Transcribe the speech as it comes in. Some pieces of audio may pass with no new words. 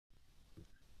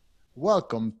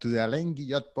Welcome to the Alain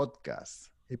Guillot podcast,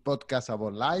 a podcast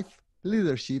about life,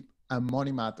 leadership, and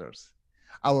money matters.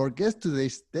 Our guest today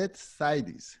is Ted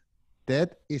Seides.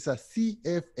 Ted is a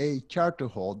CFA charter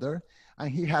holder,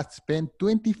 and he has spent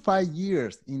 25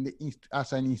 years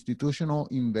as an institutional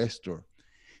investor.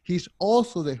 He's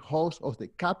also the host of the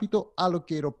Capital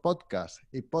Allocator podcast,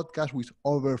 a podcast with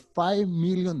over 5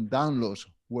 million downloads,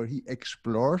 where he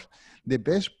explores the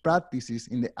best practices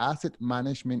in the asset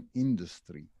management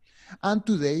industry. And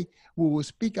today, we will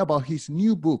speak about his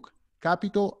new book,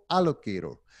 Capital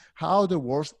Allocator, How the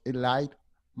World's Elite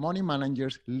Money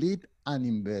Managers Lead and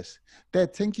Invest.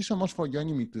 Ted, thank you so much for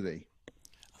joining me today.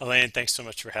 Elaine, thanks so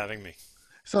much for having me.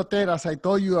 So, Ted, as I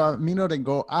told you a minute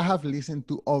ago, I have listened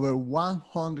to over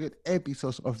 100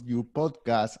 episodes of your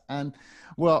podcast. And,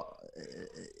 well,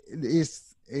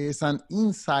 it's an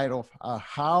insight of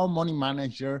how money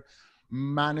manager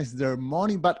manage their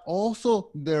money, but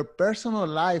also their personal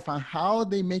life and how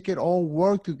they make it all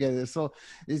work together. So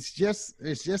it's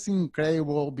just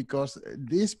incredible because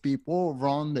these people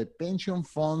run the pension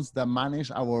funds that manage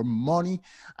our money,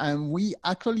 and we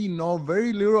actually know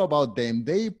very little about them.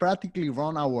 They practically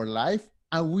run our life,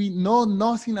 and we know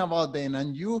nothing about them.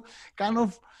 And you kind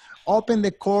of open the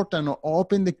curtain or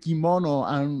open the kimono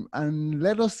and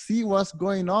let us see what's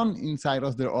going on inside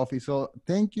of their office. So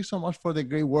thank you so much for the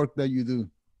great work that you do.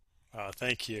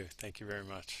 Thank you. Thank you very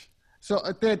much. So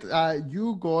Ted,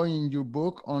 you go in your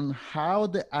book on how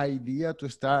the idea to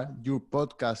start your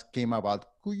podcast came about.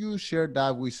 Could you share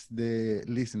that with the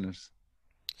listeners?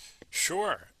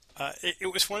 Sure.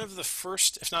 It was one of the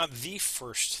first, if not the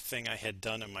first thing I had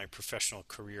done in my professional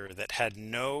career that had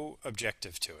no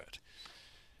objective to it.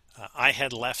 I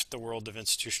had left the world of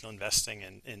institutional investing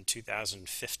in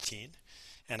 2015,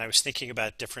 and I was thinking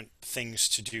about different things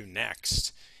to do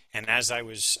next. And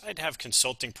I'd have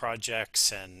consulting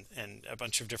projects and a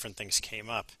bunch of different things came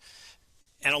up.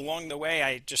 And along the way,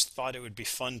 I just thought it would be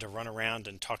fun to run around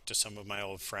and talk to some of my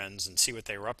old friends and see what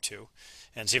they were up to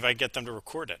and see if I could get them to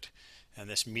record it. And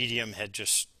this medium had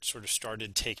just sort of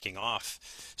started taking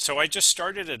off. So I just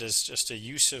started it as just a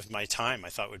use of my time. I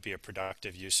thought it would be a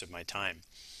productive use of my time.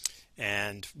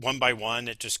 And one by one,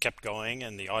 it just kept going,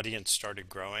 and the audience started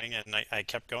growing, and I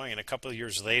kept going. And a couple of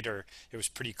years later, it was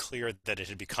pretty clear that it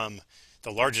had become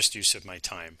the largest use of my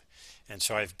time. And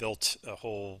so I've built a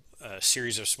whole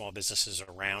series of small businesses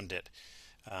around it,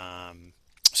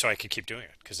 so I could keep doing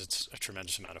it because it's a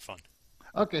tremendous amount of fun.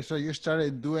 Okay, so you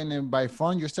started doing it by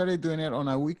phone. You started doing it on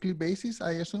a weekly basis,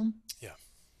 I assume? Yeah.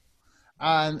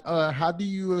 And how do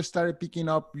you start picking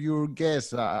up your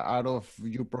guests out of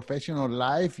your professional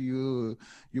life? You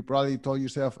probably told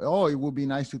yourself, "Oh, it would be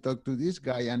nice to talk to this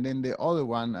guy," and then the other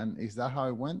one. And is that how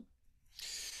it went?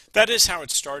 That is how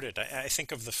it started. I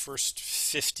think of the first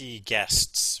 50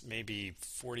 guests, maybe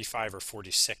 45 or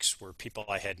 46 were people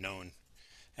I had known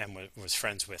and was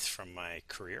friends with from my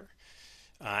career.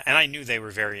 And I knew they were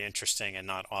very interesting and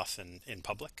not often in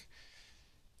public.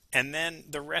 And then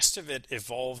the rest of it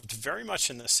evolved very much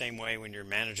in the same way when you're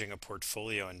managing a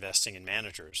portfolio investing in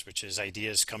managers, which is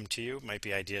ideas come to you. It might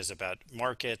be ideas about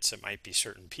markets, it might be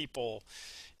certain people,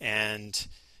 and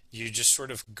you just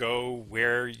sort of go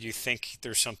where you think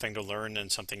there's something to learn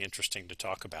and something interesting to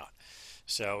talk about.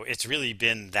 So it's really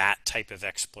been that type of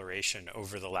exploration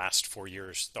over the last 4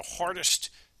 years. The hardest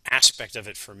aspect of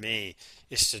it for me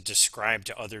is to describe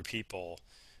to other people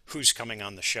who's coming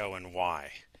on the show and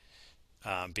why,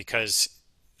 because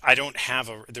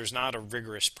there's not a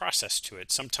rigorous process to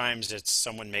it. Sometimes it's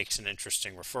someone makes an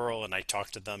interesting referral and I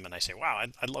talk to them and I say, wow,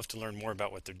 I'd love to learn more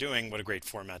about what they're doing. What a great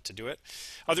format to do it.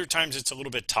 Other times it's a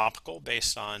little bit topical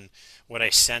based on what I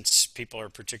sense people are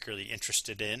particularly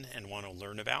interested in and want to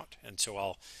learn about. And so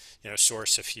I'll,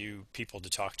 source a few people to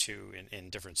talk to in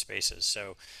different spaces.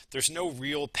 So there's no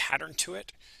real pattern to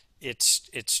it. It's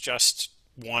just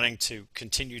wanting to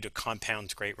continue to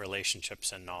compound great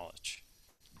relationships and knowledge.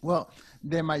 Well,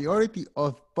 the majority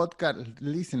of podcast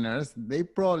listeners, they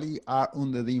probably are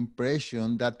under the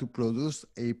impression that to produce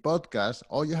a podcast,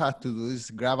 all you have to do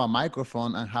is grab a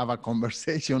microphone and have a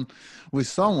conversation with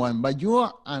someone. But you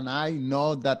and I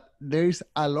know that there is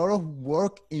a lot of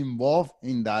work involved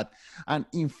in that. And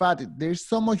in fact, there's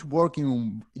so much work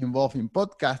involved in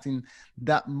podcasting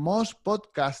that most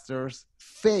podcasters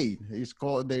fade.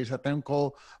 There's a term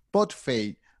called pod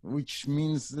fade, which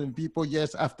means people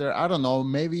just after, I don't know,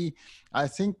 maybe I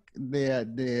think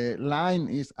the line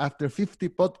is after 50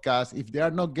 podcasts, if they are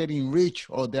not getting rich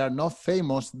or they are not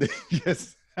famous, they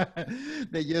just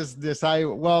they just decide,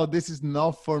 well, this is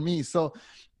not for me. So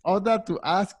order to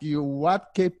ask you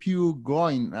what kept you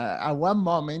going. At one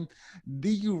moment,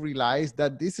 did you realize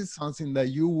that this is something that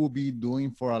you will be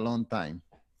doing for a long time?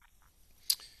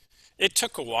 It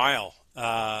took a while.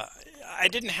 I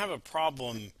didn't have a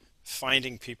problem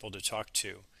finding people to talk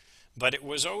to, but it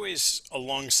was always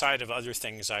alongside of other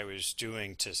things I was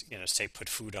doing to, say, put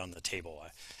food on the table.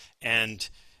 And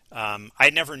I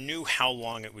never knew how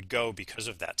long it would go because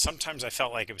of that. Sometimes I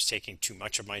felt like it was taking too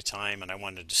much of my time and I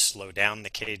wanted to slow down the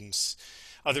cadence.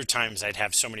 Other times I'd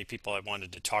have so many people I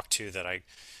wanted to talk to that I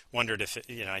wondered if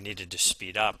I needed to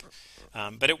speed up.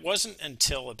 But it wasn't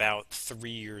until about 3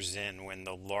 years in when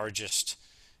the largest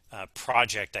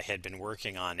project I had been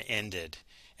working on ended,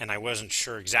 and I wasn't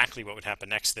sure exactly what would happen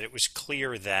next, that it was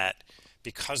clear that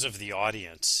because of the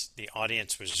audience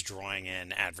was drawing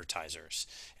in advertisers,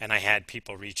 and I had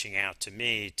people reaching out to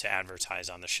me to advertise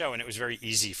on the show, and it was very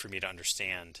easy for me to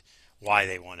understand why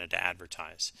they wanted to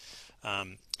advertise.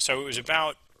 So it was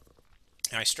about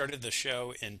I started the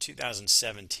show in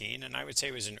 2017, and I would say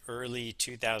it was in early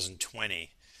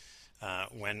 2020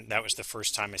 when that was the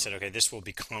first time I said, okay, this will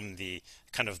become the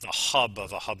kind of the hub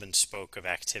of a hub and spoke of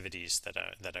activities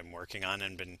that I'm working on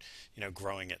and been,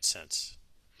 growing it since.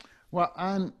 Well,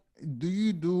 and do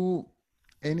you do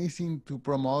anything to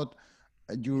promote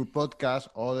your podcast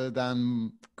other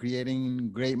than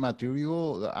creating great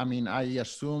material? I mean, I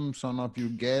assume some of your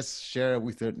guests share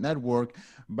with their network,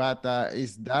 but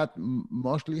is that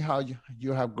mostly how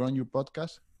you have grown your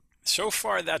podcast? So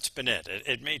far, that's been it.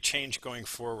 It may change going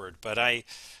forward, but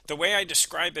the way I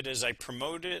describe it is I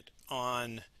promote it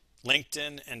on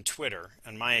LinkedIn and Twitter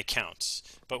and my accounts.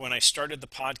 But when I started the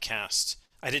podcast,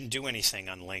 I didn't do anything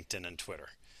on LinkedIn and Twitter.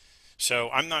 So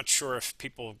I'm not sure if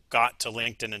people got to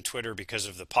LinkedIn and Twitter because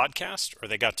of the podcast or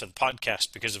they got to the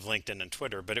podcast because of LinkedIn and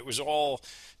Twitter, but it was all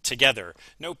together.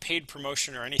 No paid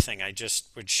promotion or anything. I just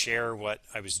would share what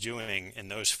I was doing in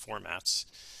those formats,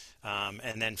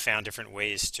 and then found different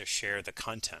ways to share the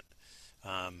content.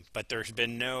 But there's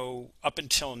been up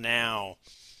until now,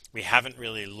 we haven't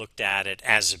really looked at it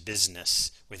as a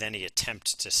business with any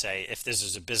attempt to say, if this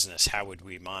is a business, how would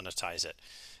we monetize it?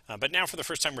 But now, for the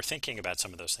first time, we're thinking about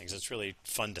some of those things. It's really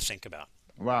fun to think about.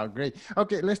 Wow, great.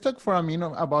 Okay, let's talk for a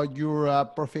minute about your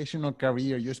professional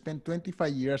career. You spent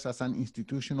 25 years as an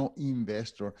institutional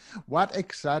investor. What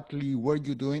exactly were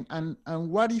you doing, and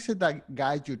what is it that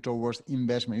guides you towards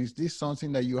investment? Is this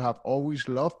something that you have always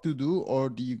loved to do, or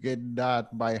do you get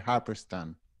that by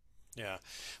happenstance? Yeah.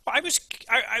 Well,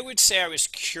 I would say I was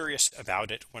curious about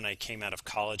it when I came out of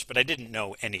college, but I didn't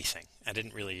know anything. I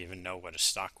didn't really even know what a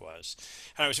stock was.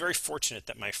 And I was very fortunate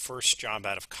that my first job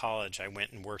out of college, I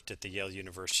went and worked at the Yale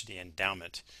University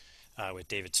Endowment with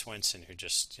David Swenson, who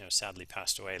just, sadly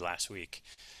passed away last week.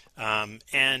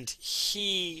 And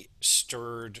he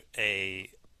stirred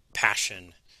a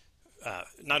passion,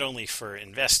 not only for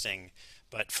investing,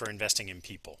 but for investing in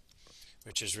people,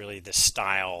 which is really the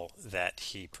style that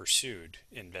he pursued,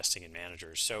 investing in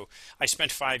managers. So I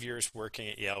spent 5 years working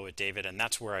at Yale with David, and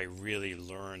that's where I really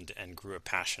learned and grew a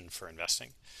passion for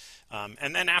investing.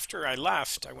 And then after I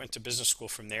left, I went to business school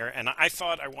from there, and I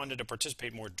thought I wanted to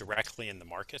participate more directly in the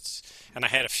markets. And I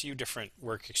had a few different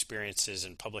work experiences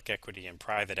in public equity and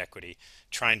private equity,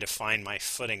 trying to find my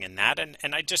footing in that. And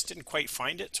I just didn't quite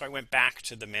find it, so I went back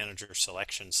to the manager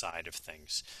selection side of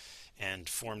things and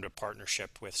formed a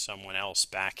partnership with someone else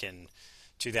back in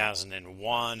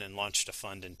 2001 and launched a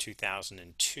fund in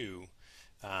 2002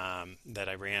 that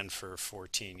I ran for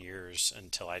 14 years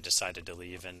until I decided to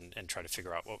leave and try to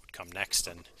figure out what would come next.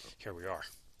 And here we are.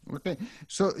 Okay,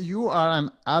 so you are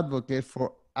an advocate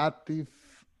for active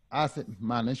asset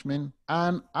management,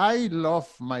 and I love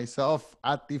myself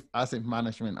active asset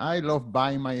management. I love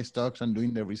buying my stocks and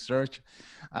doing the research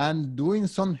and doing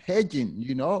some hedging,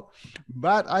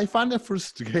 but I find it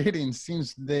frustrating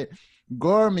since the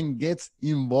government gets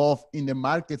involved in the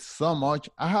market so much.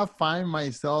 I have find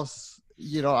myself,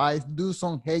 I do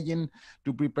some hedging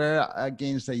to prepare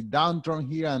against a downturn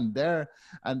here and there,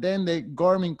 and then the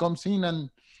government comes in and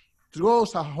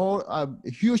throws a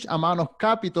huge amount of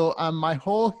capital, and my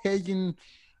whole hedging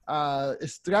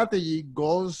strategy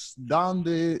goes down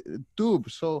the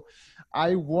tube. So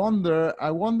I wonder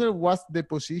what's the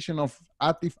position of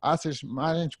active asset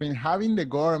management, having the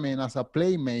government as a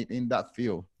playmate in that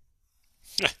field.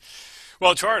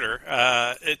 Well, it's harder.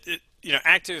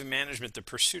 Active management, the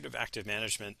pursuit of active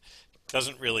management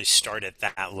doesn't really start at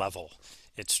that level.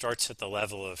 It starts at the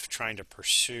level of trying to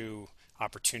pursue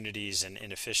opportunities and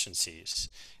inefficiencies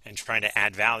and trying to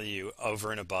add value over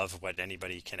and above what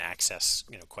anybody can access,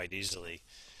 quite easily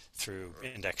through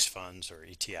index funds or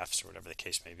ETFs or whatever the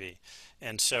case may be.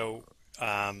 And so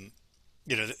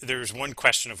there's one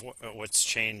question of what's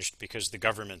changed because the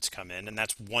government's come in, and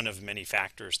that's one of many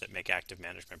factors that make active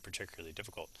management particularly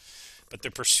difficult. But the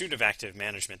pursuit of active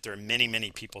management, there are many,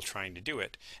 many people trying to do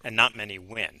it, and not many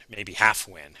win. Maybe half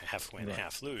win, Right.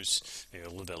 half lose, maybe a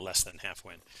little bit less than half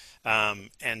win.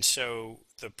 And so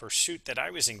the pursuit that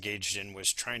I was engaged in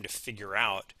was trying to figure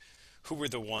out who were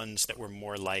the ones that were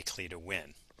more likely to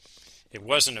win. It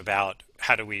wasn't about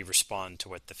how do we respond to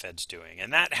what the Fed's doing.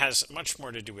 And that has much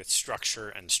more to do with structure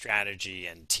and strategy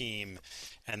and team.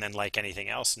 And then, like anything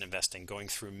else in investing, going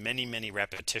through many, many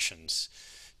repetitions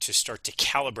to start to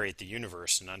calibrate the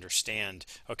universe and understand,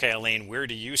 okay, Elaine, where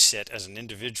do you sit as an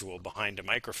individual behind a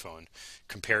microphone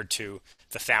compared to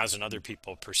the thousand other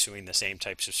people pursuing the same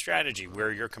types of strategy? Where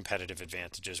are your competitive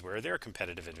advantages? Where are their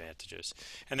competitive advantages?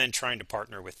 And then trying to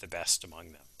partner with the best among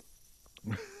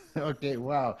them. Okay,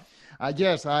 wow.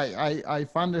 Yes, I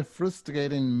found it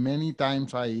frustrating many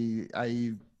times.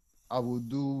 I would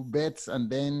do bets, and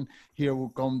then here will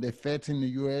come the Feds in the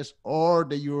US or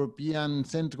the European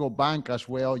Central Bank as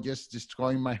well, just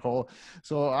destroying my whole.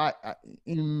 So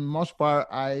in most part,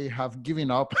 I have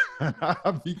given up and I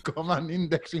have become an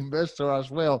index investor as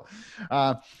well.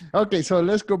 Uh, okay, so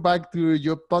let's go back to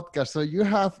your podcast. So you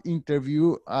have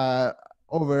interviewed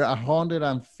over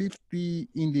 150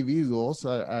 individuals,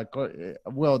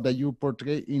 well, that you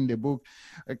portray in the book.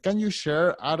 Can you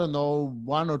share, I don't know,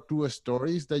 one or two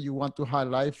stories that you want to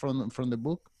highlight from the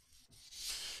book?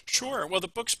 Sure. Well, the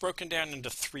book's broken down into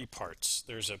three parts.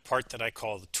 There's a part that I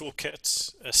call the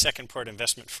toolkits, a second part,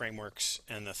 investment frameworks,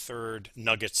 and the third,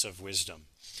 nuggets of wisdom.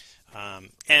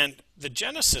 And the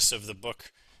genesis of the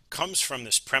book comes from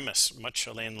this premise, much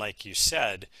Elaine, like you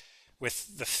said,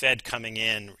 with the Fed coming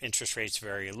in, interest rates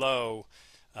very low,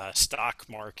 stock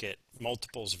market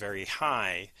multiples very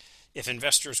high. If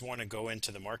investors want to go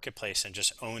into the marketplace and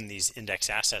just own these index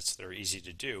assets that are easy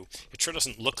to do, it sure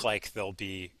doesn't look like they'll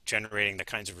be generating the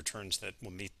kinds of returns that will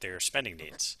meet their spending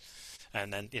needs.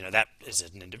 And then, that is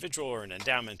an individual or an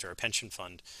endowment or a pension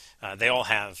fund. They all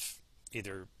have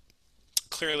either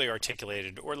clearly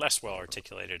articulated or less well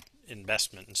articulated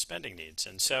investment and spending needs.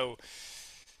 And so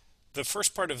the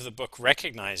first part of the book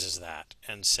recognizes that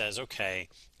and says, okay,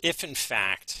 if in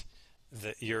fact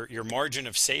your margin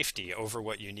of safety over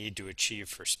what you need to achieve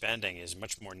for spending is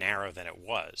much more narrow than it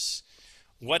was,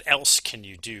 what else can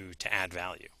you do to add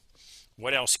value?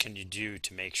 What else can you do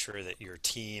to make sure that your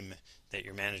team that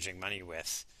you're managing money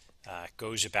with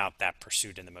goes about that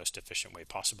pursuit in the most efficient way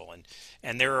possible?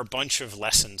 And there are a bunch of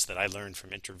lessons that I learned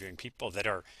from interviewing people that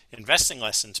are investing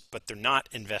lessons, but they're not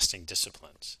investing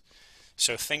disciplines.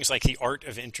 So things like the art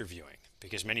of interviewing,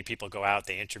 because many people go out,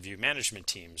 they interview management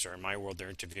teams, or in my world, they're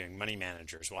interviewing money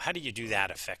managers. Well, how do you do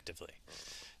that effectively?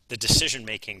 The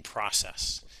decision-making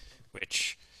process,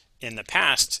 which in the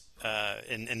past,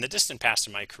 in the distant past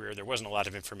in my career, there wasn't a lot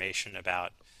of information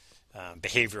about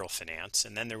behavioral finance,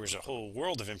 and then there was a whole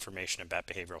world of information about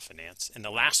behavioral finance. In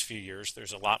the last few years,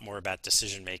 there's a lot more about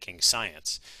decision-making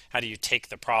science. How do you take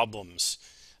the problems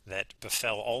that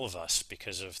befell all of us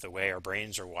because of the way our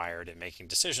brains are wired in making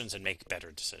decisions and make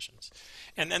better decisions?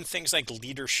 And then things like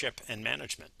leadership and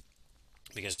management,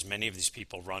 because many of these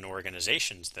people run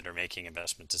organizations that are making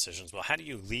investment decisions. Well, how do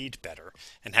you lead better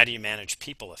and how do you manage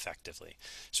people effectively?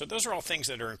 So those are all things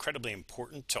that are incredibly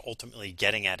important to ultimately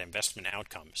getting at investment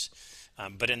outcomes.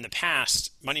 But in the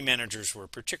past, money managers were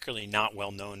particularly not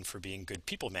well known for being good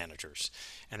people managers,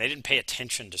 and they didn't pay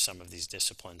attention to some of these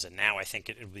disciplines. And now I think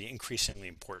it will be increasingly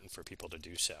important for people to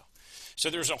do so.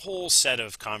 So there's a whole set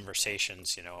of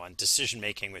conversations, on decision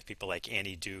making with people like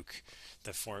Annie Duke,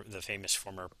 the famous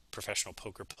former professional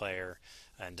poker player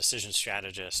and decision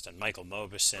strategist, and Michael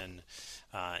Mauboussin.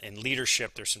 In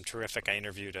leadership, there's some terrific. I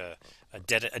interviewed a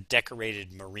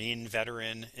decorated Marine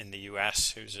veteran in the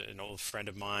U.S. who's an old friend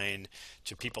of mine,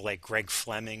 to people like Greg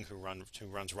Fleming, who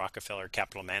runs Rockefeller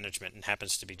Capital Management and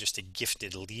happens to be just a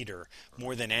gifted leader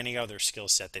more than any other skill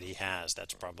set that he has.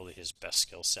 That's probably his best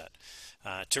skill set.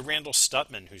 To Randall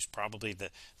Stutman, who's probably the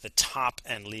top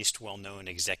and least well-known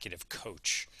executive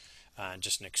coach.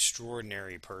 Just an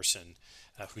extraordinary person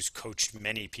who's coached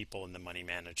many people in the money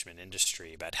management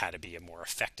industry about how to be a more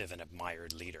effective and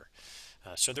admired leader.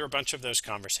 So there are a bunch of those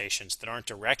conversations that aren't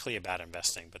directly about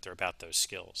investing, but they're about those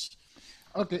skills.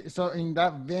 Okay, so in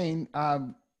that vein,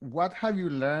 what have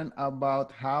you learned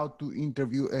about how to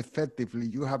interview effectively?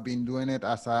 You have been doing it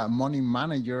as a money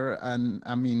manager, and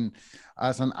I mean,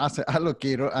 as an asset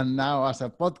allocator, and now as a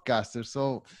podcaster.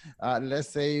 So let's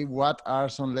say, what are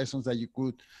some lessons that you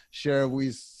could share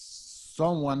with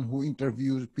someone who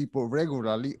interviews people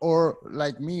regularly, or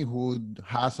like me, who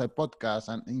has a podcast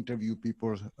and interview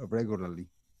people regularly?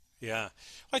 Yeah.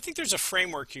 Well, I think there's a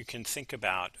framework you can think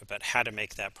about how to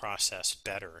make that process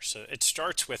better. So it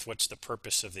starts with what's the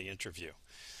purpose of the interview.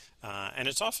 And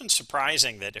it's often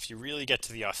surprising that if you really get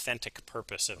to the authentic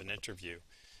purpose of an interview,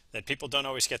 that people don't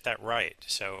always get that right.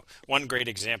 So one great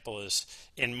example is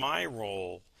in my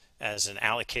role as an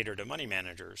allocator to money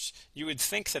managers, you would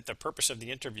think that the purpose of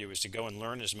the interview is to go and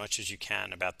learn as much as you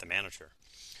can about the manager.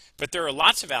 But there are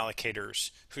lots of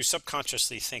allocators who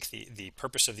subconsciously think the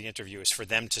purpose of the interview is for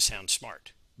them to sound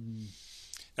smart. Mm.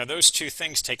 Now, those two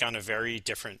things take on a very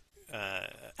different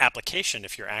application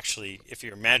if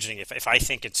you're imagining, if I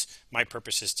think it's my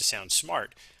purpose is to sound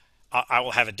smart, I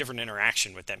will have a different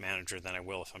interaction with that manager than I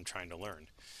will if I'm trying to learn.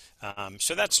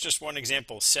 So that's just one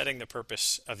example, setting the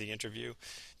purpose of the interview.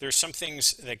 There's some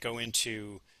things that go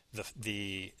into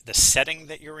the setting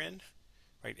that you're in.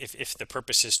 Right? If the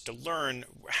purpose is to learn,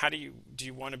 how do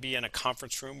you want to be in a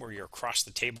conference room where you're across the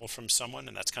table from someone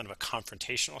and that's kind of a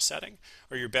confrontational setting,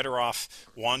 or you're better off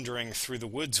wandering through the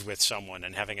woods with someone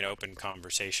and having an open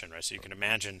conversation, right? So you can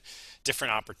imagine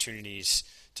different opportunities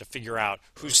to figure out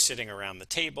who's sitting around the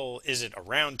table. Is it a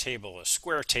round table, a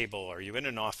square table? Are you in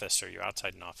an office? Are you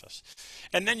outside an office?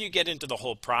 And then you get into the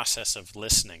whole process of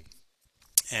listening.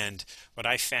 And what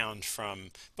I found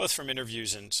from both from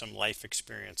interviews and some life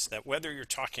experience, that whether you're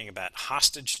talking about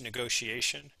hostage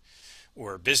negotiation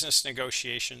or business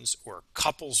negotiations or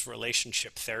couples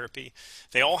relationship therapy,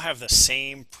 they all have the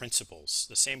same principles,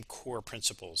 the same core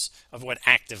principles of what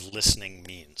active listening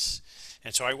means.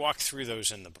 And so I walk through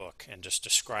those in the book and just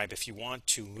describe, if you want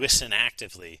to listen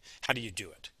actively, how do you do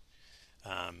it?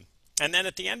 And then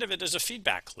at the end of it is a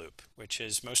feedback loop, which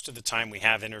is most of the time we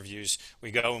have interviews,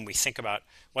 we go and we think about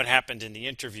what happened in the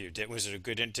interview. Was it a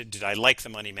good, did I like the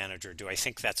money manager? Do I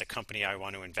think that's a company I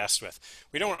want to invest with?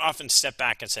 We don't often step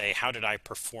back and say, how did I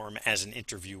perform as an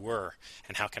interviewer?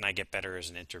 And how can I get better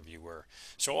as an interviewer?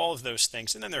 So all of those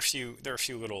things. And then there are a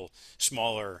few little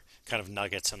smaller kind of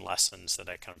nuggets and lessons that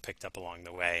I kind of picked up along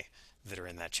the way that are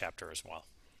in that chapter as well.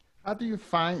 How do you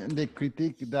find the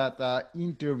critique that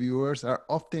interviewers are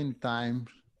oftentimes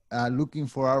looking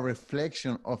for a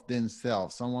reflection of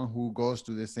themselves? Someone who goes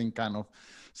to the same kind of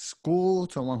school,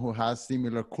 someone who has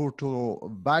similar cultural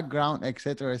background, et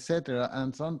cetera,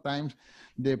 and sometimes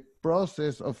the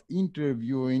process of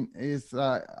interviewing is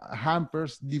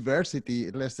hampers diversity,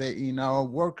 let's say, in our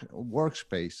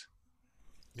workspace.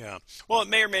 Yeah. Well, it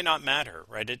may or may not matter,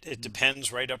 right? It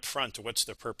depends right up front to what's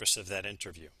the purpose of that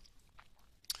interview.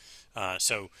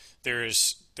 So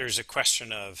there's a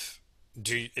question of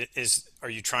are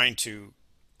you trying to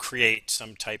create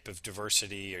some type of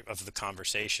diversity of the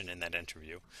conversation in that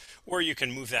interview, or you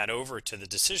can move that over to the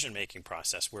decision making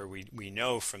process where we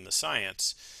know from the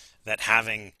science that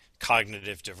having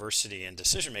cognitive diversity in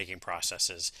decision making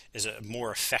processes is a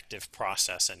more effective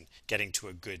process in getting to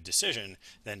a good decision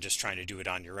than just trying to do it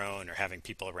on your own or having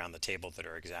people around the table that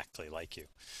are exactly like you.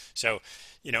 So,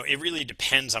 it really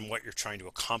depends on what you're trying to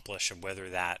accomplish and whether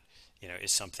that,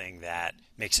 is something that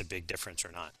makes a big difference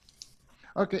or not.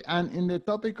 Okay, and in the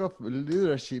topic of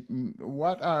leadership,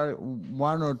 what are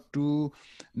one or two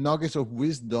nuggets of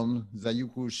wisdom that you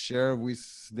could share with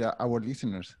our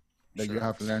listeners that you Sure.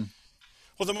 have learned?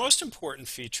 Well, the most important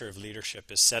feature of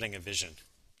leadership is setting a vision,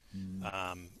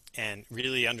 Mm. and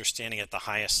really understanding at the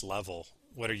highest level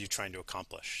what are you trying to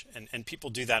accomplish. And people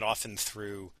do that often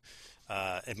through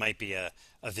it might be a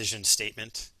vision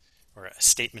statement, or a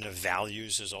statement of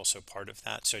values is also part of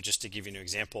that. So just to give you an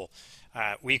example,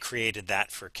 we created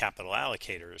that for Capital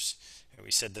Allocators. And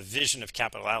we said the vision of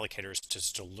Capital Allocators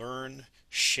is to learn,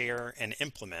 share, and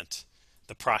implement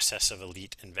the process of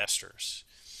elite investors.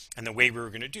 And the way we were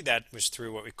going to do that was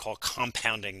through what we call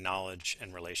compounding knowledge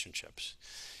and relationships.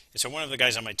 And so one of the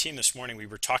guys on my team this morning, we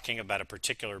were talking about a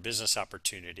particular business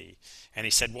opportunity. And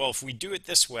he said, well, if we do it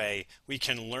this way, we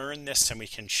can learn this and we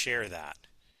can share that.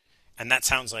 And that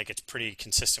sounds like it's pretty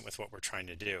consistent with what we're trying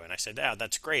to do. And I said, yeah,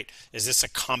 that's great. Is this a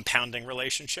compounding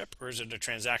relationship or is it a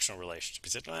transactional relationship? He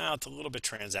said, well, it's a little bit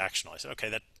transactional. I said,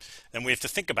 okay, then we have to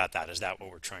think about that. Is that what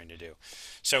we're trying to do?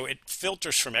 So it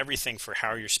filters from everything for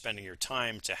how you're spending your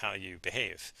time to how you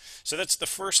behave. So that's the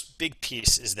first big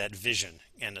piece, is that vision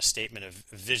and a statement of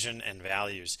vision and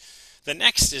values. The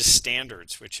next is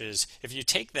standards, which is if you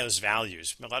take those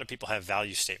values, a lot of people have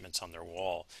value statements on their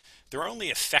wall. They're only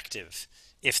effective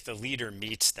if the leader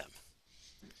meets them.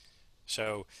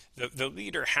 So the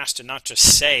leader has to not just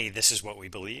say this is what we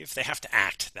believe, they have to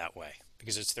act that way,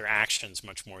 because it's their actions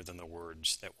much more than the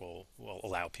words that will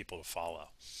allow people to follow.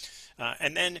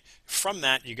 And then from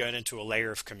that you go into a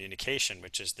layer of communication,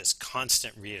 which is this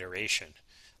constant reiteration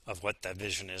of what that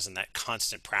vision is and that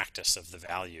constant practice of the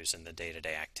values in the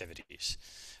day-to-day activities.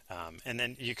 And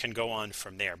then you can go on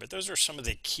from there. But those are some of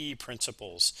the key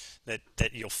principles that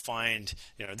you'll find.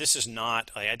 This is not,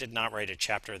 like, I did not write a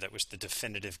chapter that was the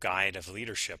definitive guide of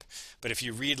leadership. But if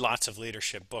you read lots of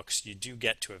leadership books, you do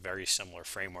get to a very similar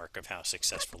framework of how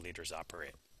successful leaders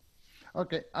operate.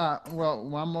 Okay. Well,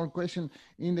 one more question.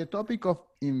 In the topic of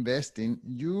investing,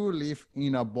 you live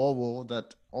in a bubble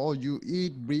that all you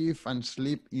eat, breathe, and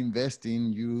sleep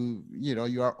investing.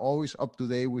 You are always up to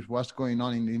date with what's going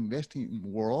on in the investing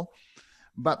world.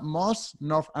 But most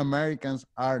North Americans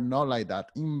are not like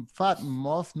that. In fact,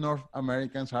 most North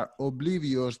Americans are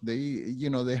oblivious. They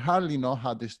hardly know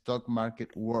how the stock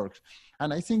market works.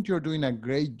 And I think you're doing a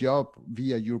great job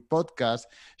via your podcast,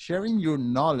 sharing your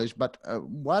knowledge. But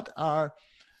what are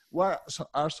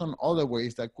some other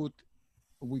ways that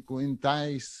we could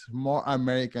entice more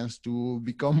Americans to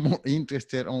become more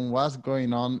interested on what's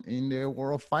going on in the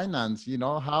world of finance,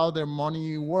 how their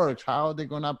money works, how they're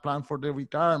going to plan for their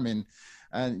retirement,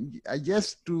 and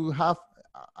just to have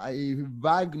a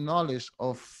vague knowledge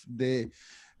of the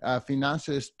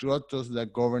financial structures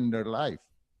that govern their life.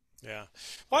 Yeah.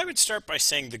 Well, I would start by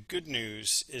saying the good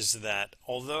news is that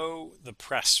although the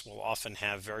press will often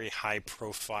have very high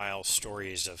profile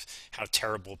stories of how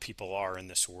terrible people are in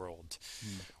this world,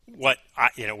 Mm. what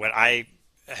I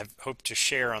have hoped to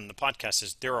share on the podcast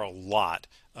is there are a lot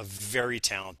of very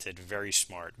talented, very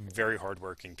smart, very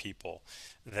hardworking people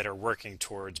that are working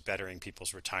towards bettering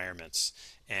people's retirements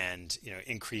and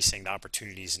increasing the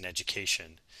opportunities in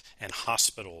education and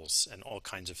hospitals and all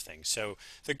kinds of things. So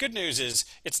the good news is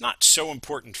it's not so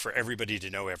important for everybody to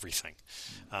know everything.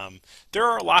 There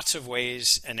are lots of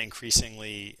ways, and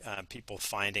increasingly people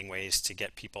finding ways to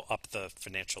get people up the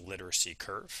financial literacy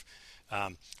curve.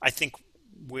 I think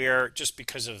where, just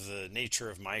because of the nature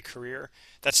of my career,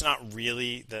 that's not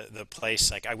really the place.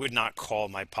 Like, I would not call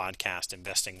my podcast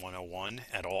Investing 101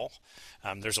 at all.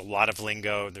 There's a lot of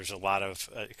lingo. There's a lot of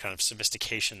kind of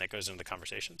sophistication that goes into the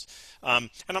conversations. And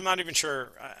I'm not even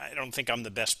sure, I don't think I'm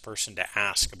the best person to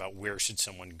ask about where should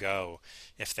someone go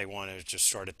if they want to just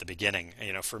start at the beginning.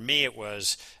 For me, it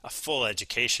was a full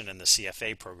education in the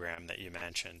CFA program that you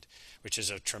mentioned, which is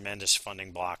a tremendous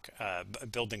funding block,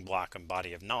 building block and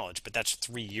body of knowledge. But that's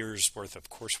 3 years worth of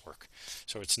coursework.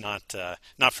 So it's not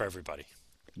for everybody.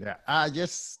 Yeah,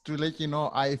 just to let you know,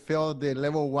 I failed the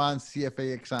level one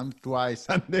CFA exam twice,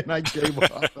 and then I gave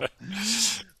up.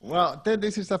 Well, Ted,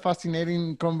 this is a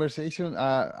fascinating conversation.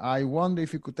 I wonder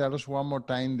if you could tell us one more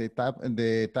time the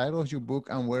title of your book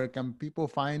and where can people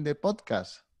find the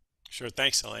podcast? Sure.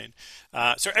 Thanks, Elaine.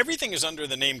 So everything is under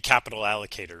the name Capital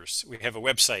Allocators. We have a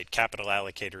website,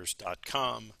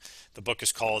 capitalallocators.com. The book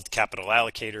is called Capital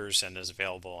Allocators and is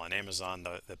available on Amazon.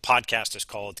 The podcast is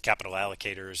called Capital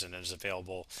Allocators and is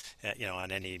available,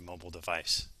 on any mobile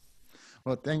device.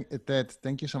 Well, Ted,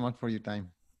 thank you so much for your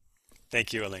time.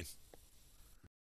 Thank you, Elaine.